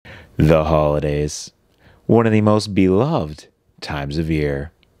The holidays, one of the most beloved times of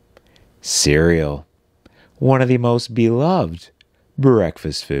year. Cereal, one of the most beloved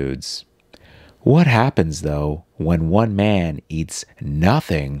breakfast foods. What happens, though, when one man eats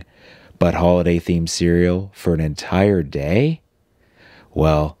nothing but holiday-themed cereal for an entire day?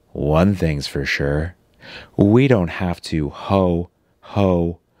 Well, one thing's for sure. We don't have to hold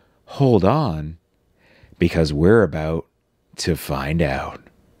on, because we're about to find out.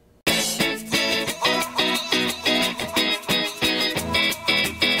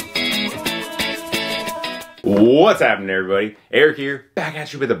 What's happening, everybody? Eric here, back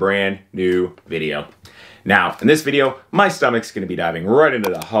at you with a brand new video. Now, in this video, my stomach's going to be diving right into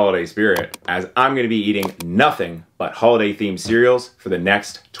the holiday spirit, as I'm going to be eating nothing but holiday-themed cereals for the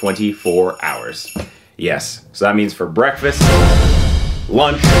next 24 hours. Yes, so that means for breakfast,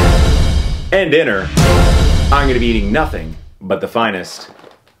 lunch, and dinner, I'm going to be eating nothing but the finest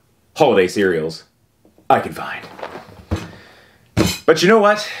holiday cereals I can find. But you know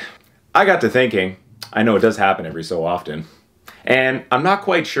what? I got to thinking, I know it does happen every so often, and I'm not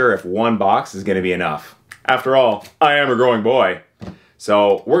quite sure if one box is going to be enough. After all, I am a growing boy.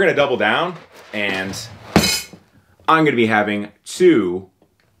 So we're going to double down, and I'm going to be having 2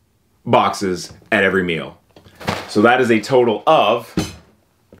 boxes at every meal. So that is a total of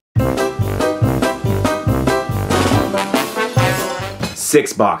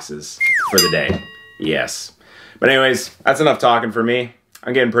 6 boxes for the day. Yes. But anyways, that's enough talking for me.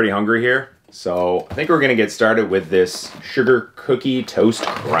 I'm getting pretty hungry here. So I think we're gonna get started with this sugar cookie toast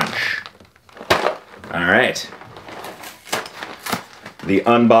crunch. All right. The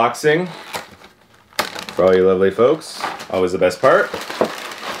unboxing for all you lovely folks. Always the best part.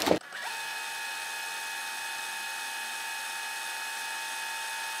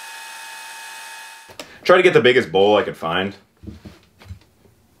 Try to get the biggest bowl I could find.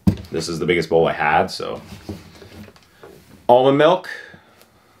 This is the biggest bowl I had, so. Almond milk.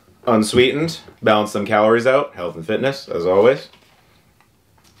 Unsweetened, balance some calories out, health and fitness, as always.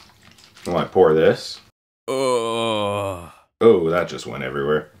 I want to pour this. Oh, that just went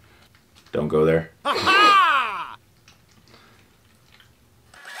everywhere. Don't go there.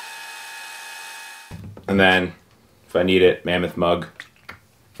 And then, if I need it, mammoth mug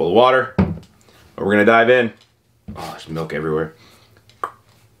full of water. But we're gonna dive in. Oh, there's milk everywhere.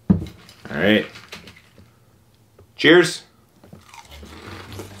 All right. Cheers.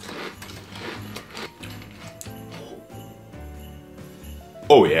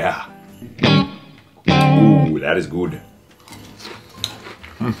 Oh yeah. Ooh, that is good.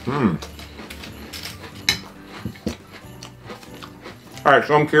 Alright,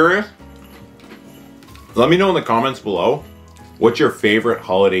 so I'm curious. Let me know in the comments below what your favorite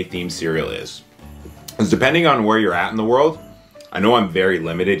holiday themed cereal is. Because depending on where you're at in the world, I know I'm very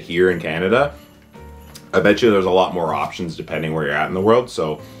limited here in Canada. I bet you there's a lot more options depending where you're at in the world.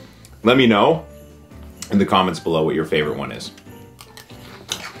 So let me know in the comments below what your favorite one is.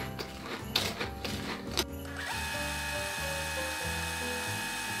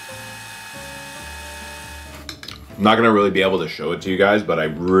 I'm not gonna really be able to show it to you guys, but I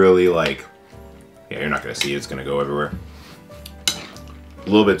really like, yeah, you're not gonna see it, it's gonna go everywhere. A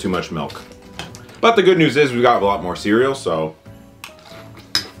little bit too much milk. But the good news is we got a lot more cereal, so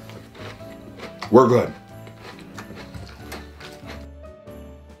we're good.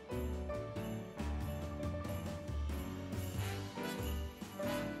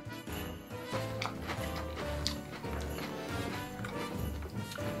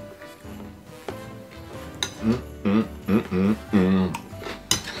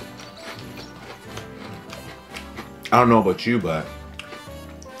 I don't know about you, but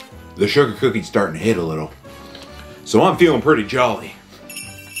the sugar cookie's starting to hit a little. So I'm feeling pretty jolly.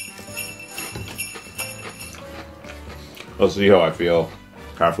 Let's see how I feel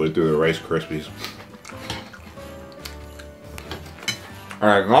halfway through the Rice Krispies.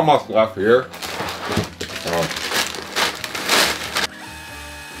 Alright, not much left here. Oh.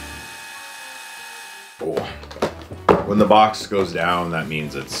 When the box goes down, that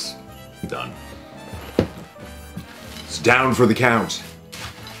means it's done. It's down for the count.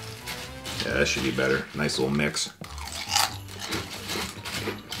 Yeah, that should be better. Nice little mix.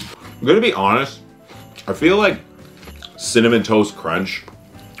 I'm gonna be honest, I feel like Cinnamon Toast Crunch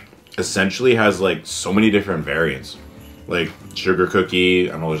essentially has like so many different variants. Like sugar cookie,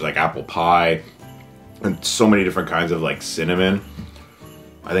 I know there's like apple pie, and so many different kinds of like cinnamon.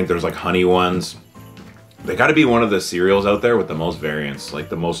 I think there's like honey ones. They gotta be one of the cereals out there with the most variants, like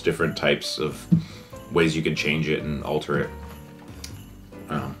the most different types of ways you can change it and alter it.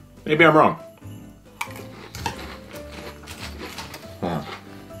 Maybe I'm wrong.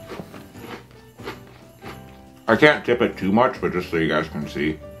 I can't tip it too much, but just so you guys can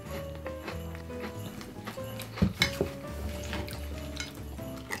see.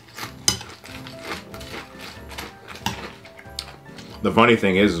 The funny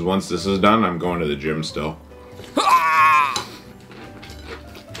thing is once this is done, I'm going to the gym still.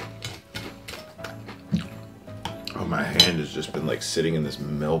 Oh, my hand has just been like sitting in this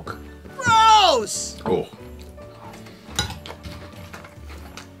milk. Gross! Oh.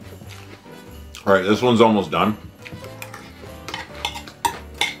 All right, this one's almost done.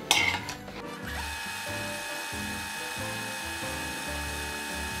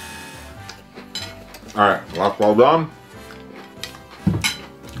 All right, that's all done.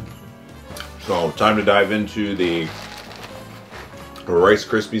 So, time to dive into the Rice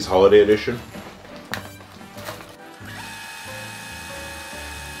Krispies Holiday Edition.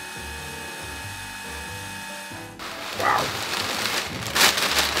 Wow.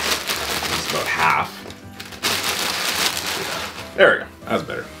 That's about half. There we go. That's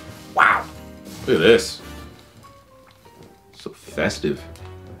better. Wow. Look at this. So festive.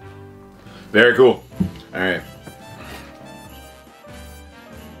 Very cool. All right.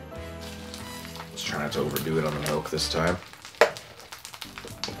 Let's try not to overdo it on the milk this time.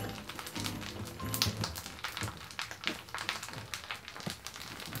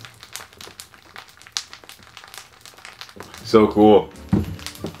 So cool.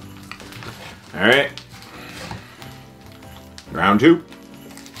 All right. Round two.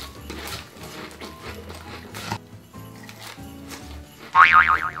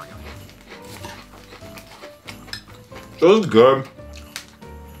 So this is good.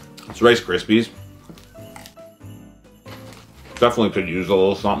 It's Rice Krispies. Definitely could use a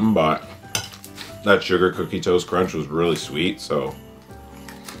little something, but that sugar cookie toast crunch was really sweet, so.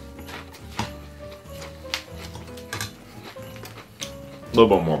 A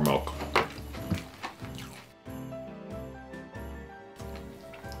little bit more milk.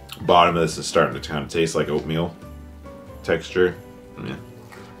 Bottom of this is starting to kind of taste like oatmeal texture. Yeah.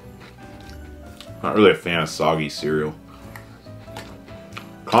 Not really a fan of soggy cereal.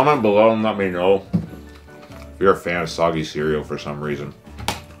 Comment below and let me know if you're a fan of soggy cereal for some reason.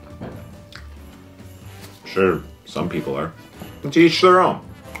 Sure, some people are. To each their own.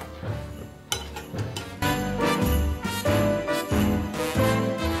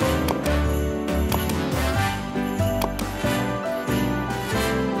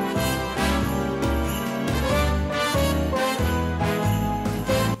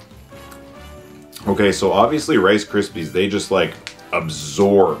 Okay, so obviously Rice Krispies, they just like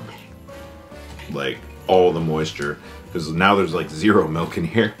absorb like all the moisture because now there's like zero milk in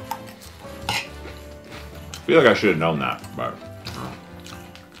here. I feel like I should have known that, but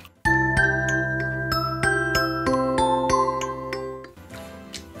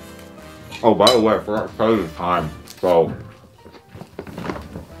oh, by the way, I forgot to tell you the time. So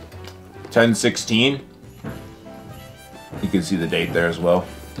 10:16. You can see the date there as well.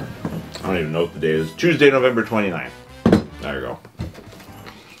 I don't even know what the date is. Tuesday, November 29th. There you go.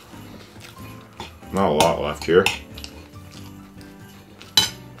 Not a lot left here,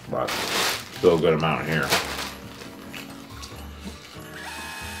 but still a good amount here.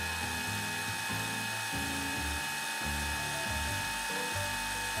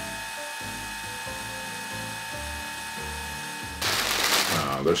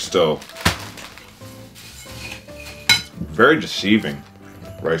 They're still very deceiving,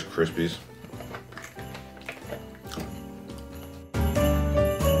 Rice Krispies.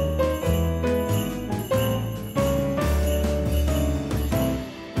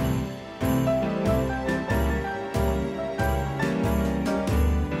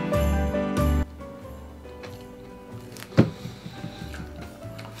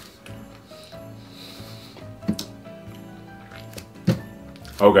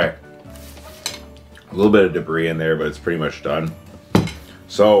 Okay, a little bit of debris in there, but it's pretty much done.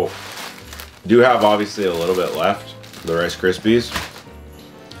 So, do have obviously a little bit left, the Rice Krispies.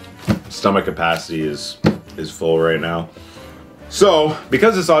 Stomach capacity is full right now. So,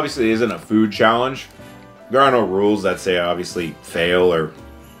 because this obviously isn't a food challenge, there are no rules that say obviously fail or,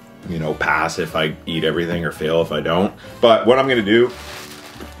 you know, pass if I eat everything or fail if I don't. But what I'm gonna do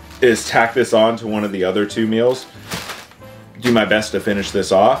is tack this on to one of the other two meals. Do my best to finish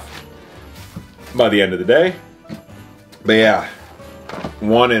this off by the end of the day. But yeah,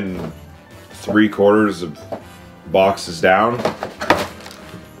 1 3/4 of boxes down.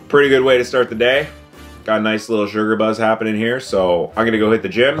 Pretty good way to start the day. Got a nice little sugar buzz happening here, so I'm gonna go hit the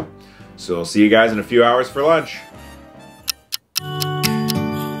gym. So I'll see you guys in a few hours for lunch.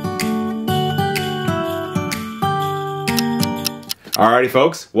 Alrighty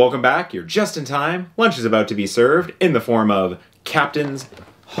folks, welcome back. You're just in time. Lunch is about to be served in the form of Captain's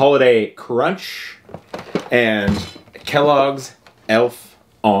Holiday Crunch and Kellogg's Elf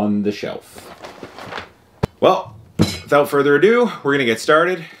on the Shelf. Well, without further ado, we're gonna get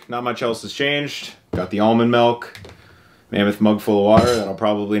started. Not much else has changed. Got the almond milk, mammoth mug full of water that I'll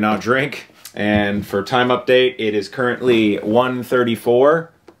probably not drink. And for time update, it is currently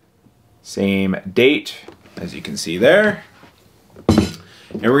 1:34. Same date, as you can see there.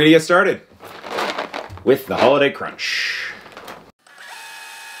 And we're gonna get started with the Holiday Crunch.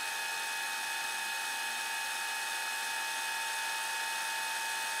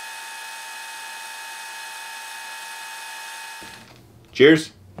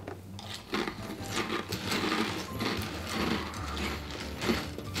 Cheers.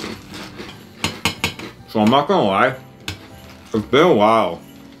 So I'm not gonna lie, it's been a while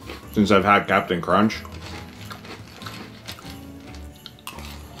since I've had Captain Crunch.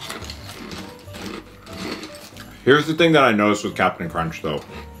 Here's the thing that I noticed with Captain Crunch though.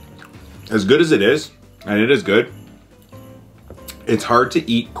 As good as it is, and it is good, it's hard to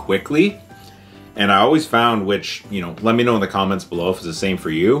eat quickly. And I always found, which, you know, let me know in the comments below if it's the same for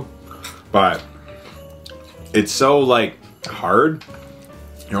you, but it's so like hard,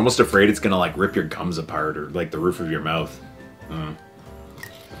 you're almost afraid it's gonna like rip your gums apart or like the roof of your mouth.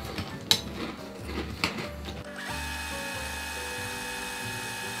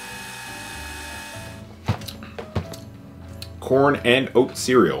 Corn and oat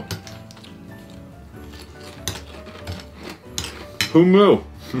cereal. Who knew?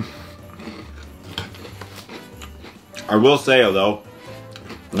 I will say though,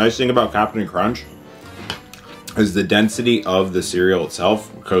 the nice thing about Captain Crunch is the density of the cereal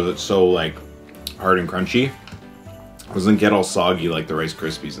itself, because it's so like hard and crunchy. It doesn't get all soggy like the Rice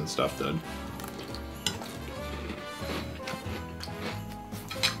Krispies and stuff did.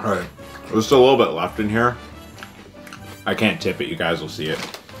 Alright, there's still a little bit left in here. I can't tip it, you guys will see it.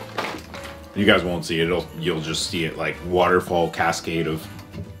 You guys won't see it, you'll just see it like waterfall cascade of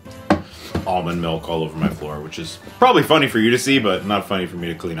almond milk all over my floor, which is probably funny for you to see, but not funny for me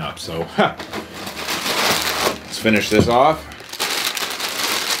to clean up, so let's finish this off.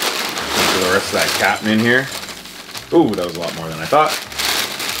 Put the rest of that cap in here. Ooh, that was a lot more than I thought.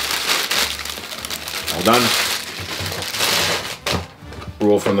 All done.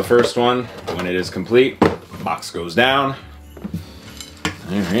 Rule from the first one, when it is complete, box goes down.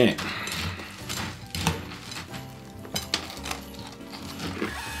 All right.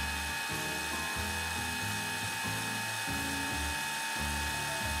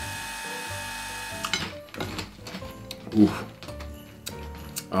 Oof.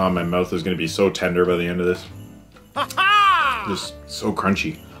 Oh, my mouth is going to be so tender by the end of this. Just so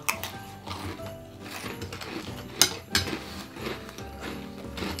crunchy.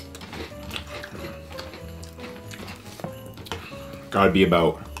 Gotta be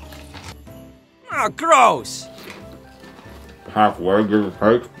about... Oh, gross! halfway, give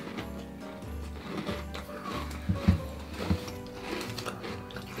or take.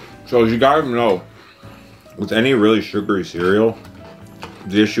 So as you guys know, with any really sugary cereal,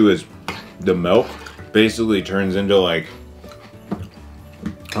 the issue is the milk basically turns into like,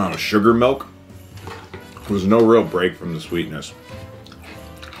 I don't know, sugar milk. There's no real break from the sweetness.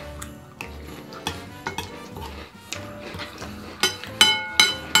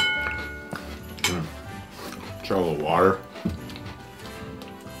 Try a little water.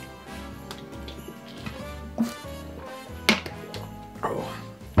 Oh.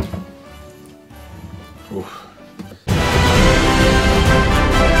 Oof.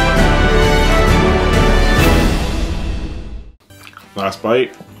 Last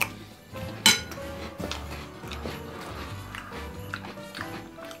bite.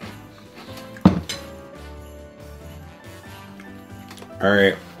 All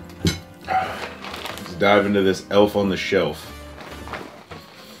right, let's dive into this Elf on the Shelf.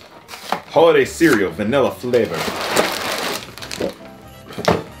 Holiday cereal, vanilla flavor.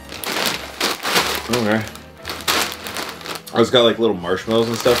 Okay. Oh, it's got like little marshmallows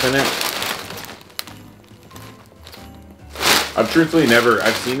and stuff in it. I've truthfully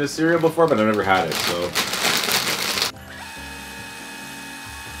I've seen this cereal before, but I've never had it, so.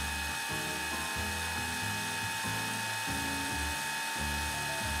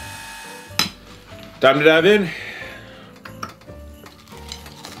 Time to dive in.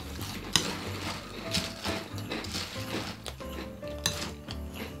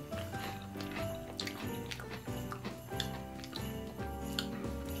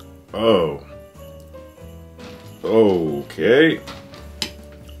 Oh. Okay.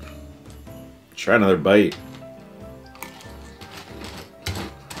 Try another bite.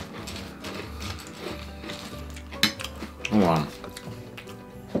 Hold on.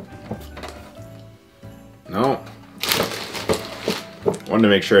 No. Wanted to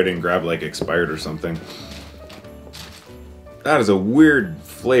make sure I didn't grab like expired or something. That is a weird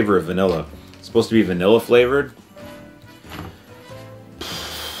flavor of vanilla. It's supposed to be vanilla flavored.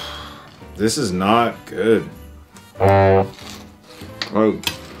 This is not good. Like,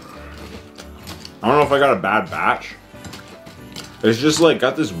 I don't know if I got a bad batch. It's just like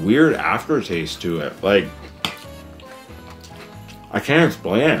got this weird aftertaste to it. Like, I can't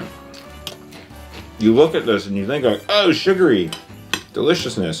explain it. You look at this and you think like, oh, sugary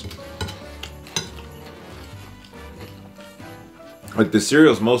deliciousness. Like, the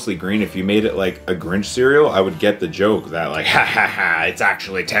cereal's mostly green. If you made it like a Grinch cereal, I would get the joke that like, ha ha ha, it's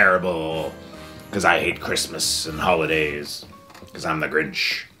actually terrible because I hate Christmas and holidays because I'm the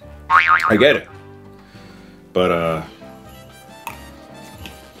Grinch. I get it. But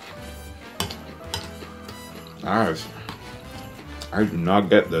I do not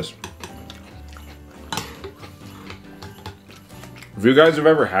get this. If you guys have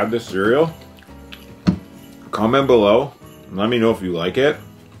ever had this cereal, comment below and let me know if you like it.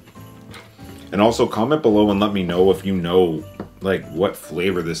 And also comment below and let me know if you know like what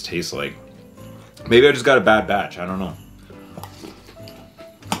flavor this tastes like. Maybe I just got a bad batch, I don't know.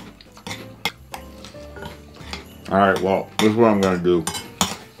 Alright, well, this is what I'm gonna do.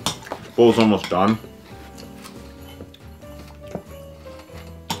 Bowl's almost done.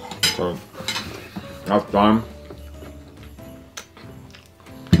 So that's done.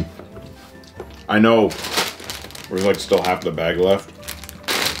 I know there's like still half the bag left.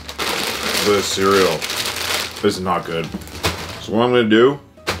 This cereal, this is not good. So what I'm gonna do,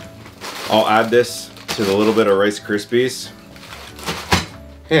 I'll add this to the little bit of Rice Krispies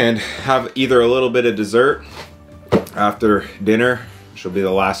and have either a little bit of dessert after dinner, which will be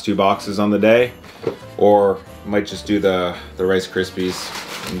the last 2 boxes on the day, or I might just do the Rice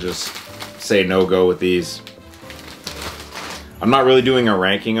Krispies and just say no go with these. I'm not really doing a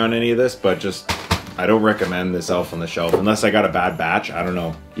ranking on any of this, but just I don't recommend this Elf on the Shelf unless I got a bad batch. I don't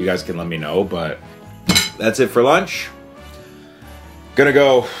know. You guys can let me know, but that's it for lunch. Gonna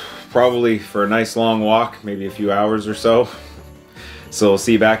go probably for a nice long walk, maybe a few hours or so. So we'll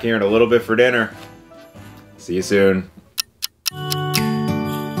see you back here in a little bit for dinner. See you soon.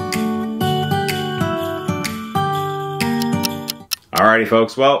 Alrighty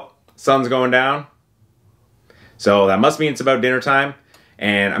folks, well, sun's going down. So that must mean it's about dinner time.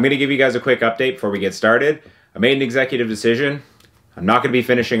 And I'm gonna give you guys a quick update before we get started. I made an executive decision. I'm not gonna be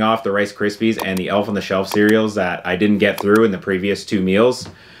finishing off the Rice Krispies and the Elf on the Shelf cereals that I didn't get through in the previous 2 meals.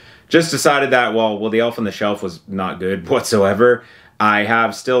 Just decided that, well, the Elf on the Shelf was not good whatsoever. I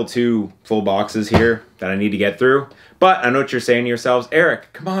have still 2 full boxes here that I need to get through. But I know what you're saying to yourselves,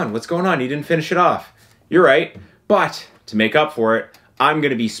 Eric, come on, what's going on? You didn't finish it off. You're right, but to make up for it, I'm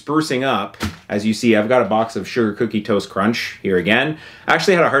gonna be sprucing up. As you see, I've got a box of Sugar Cookie Toast Crunch here again. I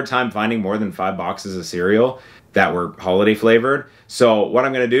actually had a hard time finding more than 5 boxes of cereal that were holiday flavored. So what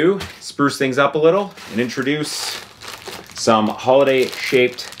I'm gonna do, spruce things up a little and introduce some holiday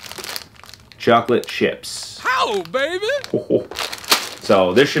shaped chocolate chips. How, baby?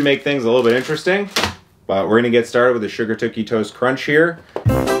 So this should make things a little bit interesting, but we're gonna get started with the Sugar Cookie Toast Crunch here.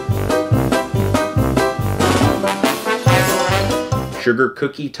 Sugar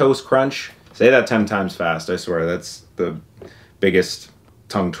Cookie Toast Crunch. Say that 10 times fast, I swear. That's the biggest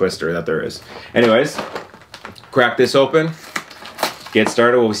tongue twister that there is. Anyways, crack this open. Get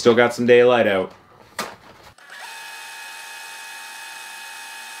started. Well, we still got some daylight out.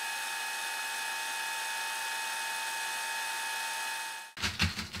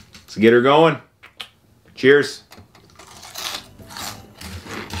 Let's get her going. Cheers.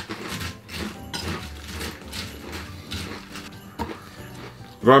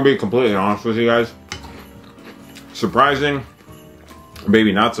 I'm gonna be completely honest with you guys. Surprising, or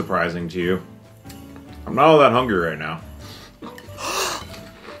maybe not surprising to you, I'm not all that hungry right now.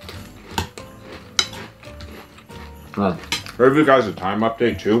 I'll give you guys a time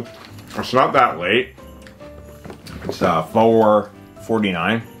update too. It's not that late. It's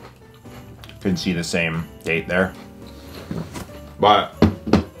 4:49. You can see the same date there. But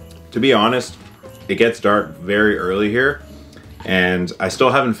to be honest, it gets dark very early here. And I still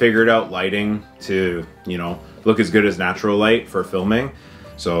haven't figured out lighting to, you know, look as good as natural light for filming.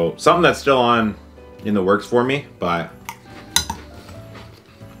 So something that's still on in the works for me, but.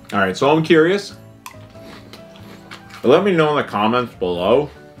 All right, so I'm curious. Let me know in the comments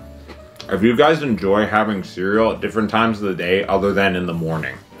below if you guys enjoy having cereal at different times of the day other than in the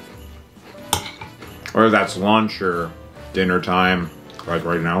morning. Whether that's lunch or dinner time, like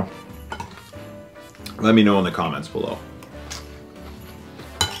right now. Let me know in the comments below.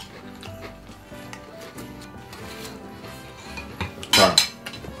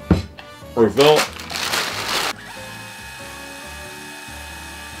 Refill.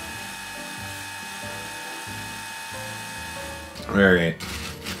 All right.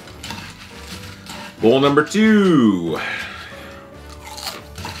 Bowl number 2.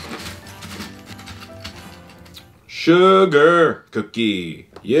 Sugar cookie.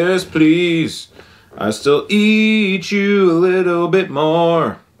 Yes, please. I still eat you a little bit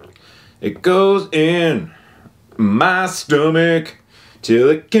more. It goes in my stomach till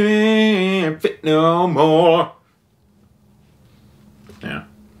it can't fit no more. Yeah.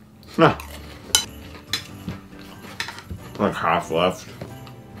 Like half left.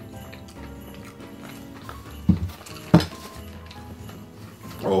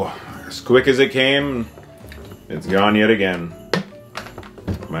 Oh, as quick as it came, it's gone yet again.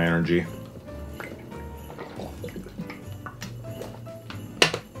 My energy.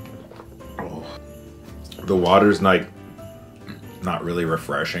 Oh. The water's like not really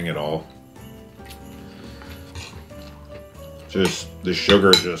refreshing at all. Just the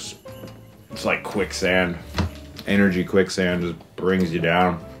sugar just, it's like quicksand. Energy quicksand just brings you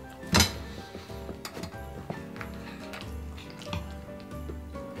down.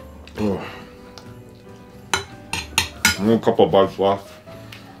 Oh. A couple of bites left.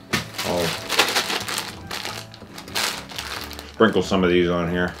 I'll sprinkle some of these on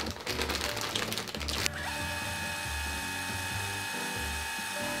here.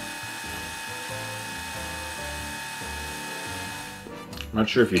 I'm not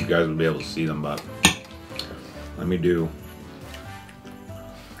sure if you guys would be able to see them, but let me do.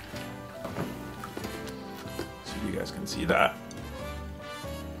 See if you guys can see that.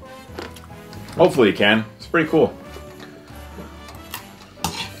 Hopefully you can. It's pretty cool.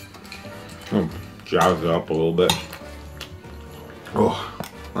 Jazz it up a little bit. Oh,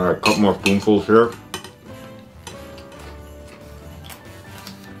 all right, a couple more spoonfuls here.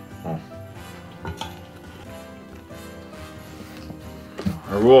 Oh.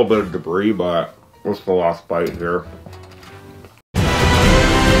 A little bit of debris, but what's the last bite here?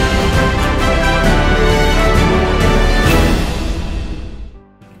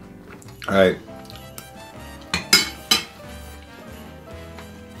 All right.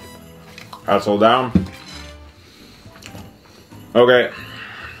 That's all down. Okay.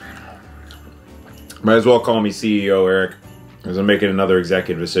 Might as well call me CEO, Eric, because I'm making another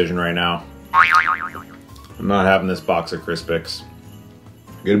executive decision right now. I'm not having this box of Crispix.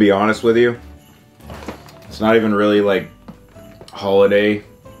 I'm gonna be honest with you. It's not even really like holiday.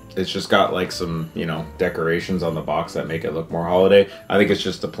 It's just got like some, you know, decorations on the box that make it look more holiday. I think it's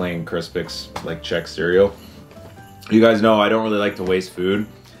just a plain Crispix like Chex cereal. You guys know I don't really like to waste food.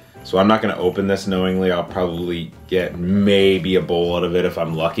 So I'm not gonna open this knowingly. I'll probably get maybe a bowl out of it if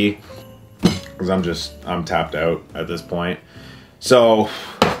I'm lucky. Because I'm tapped out at this point. So,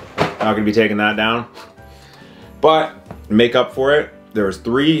 not gonna be taking that down. But, to make up for it, there was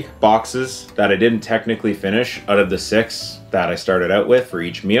 3 boxes that I didn't technically finish out of the 6 that I started out with for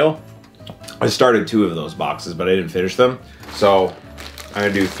each meal. I started 2 of those boxes, but I didn't finish them. So, I'm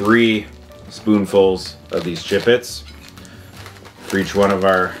gonna do 3 spoonfuls of these Chip-Its for each one of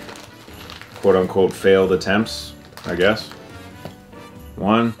our quote-unquote failed attempts, I guess.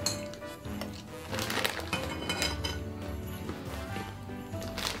 1.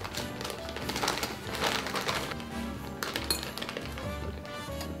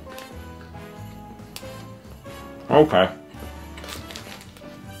 Okay. I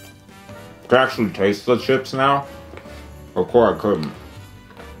can actually taste the chips now. Before I couldn't.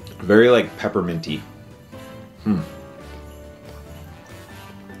 Very like pepperminty.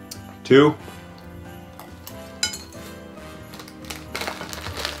 2.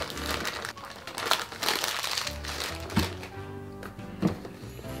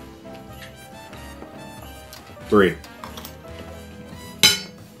 Three.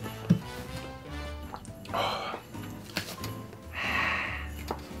 All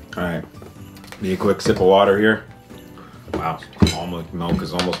right, need a quick sip of water here. Wow, almond milk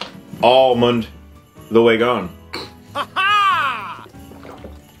is almost almond the way gone.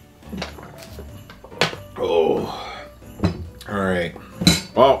 Oh, all right.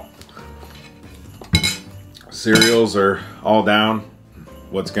 Well, cereals are all down.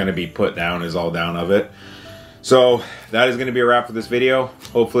 What's going to be put down is all down of it. So that is going to be a wrap for this video.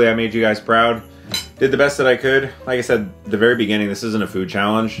 Hopefully I made you guys proud. Did the best that I could. Like I said at the very beginning, this isn't a food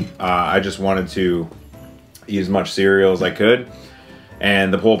challenge. I just wanted to eat as much cereal as I could.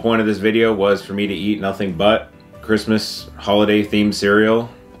 And the whole point of this video was for me to eat nothing but Christmas holiday themed cereal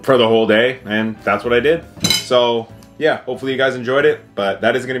for the whole day. And that's what I did. So yeah, hopefully you guys enjoyed it. But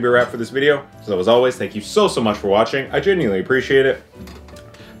that is going to be a wrap for this video. So as always, thank you so much for watching. I genuinely appreciate it.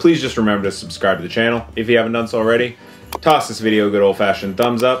 please just remember to subscribe to the channel if you haven't done so already. Toss this video a good old-fashioned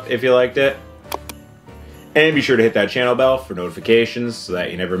thumbs up if you liked it. And be sure to hit that channel bell for notifications so that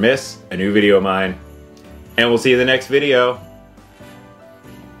you never miss a new video of mine. And we'll see you in the next video.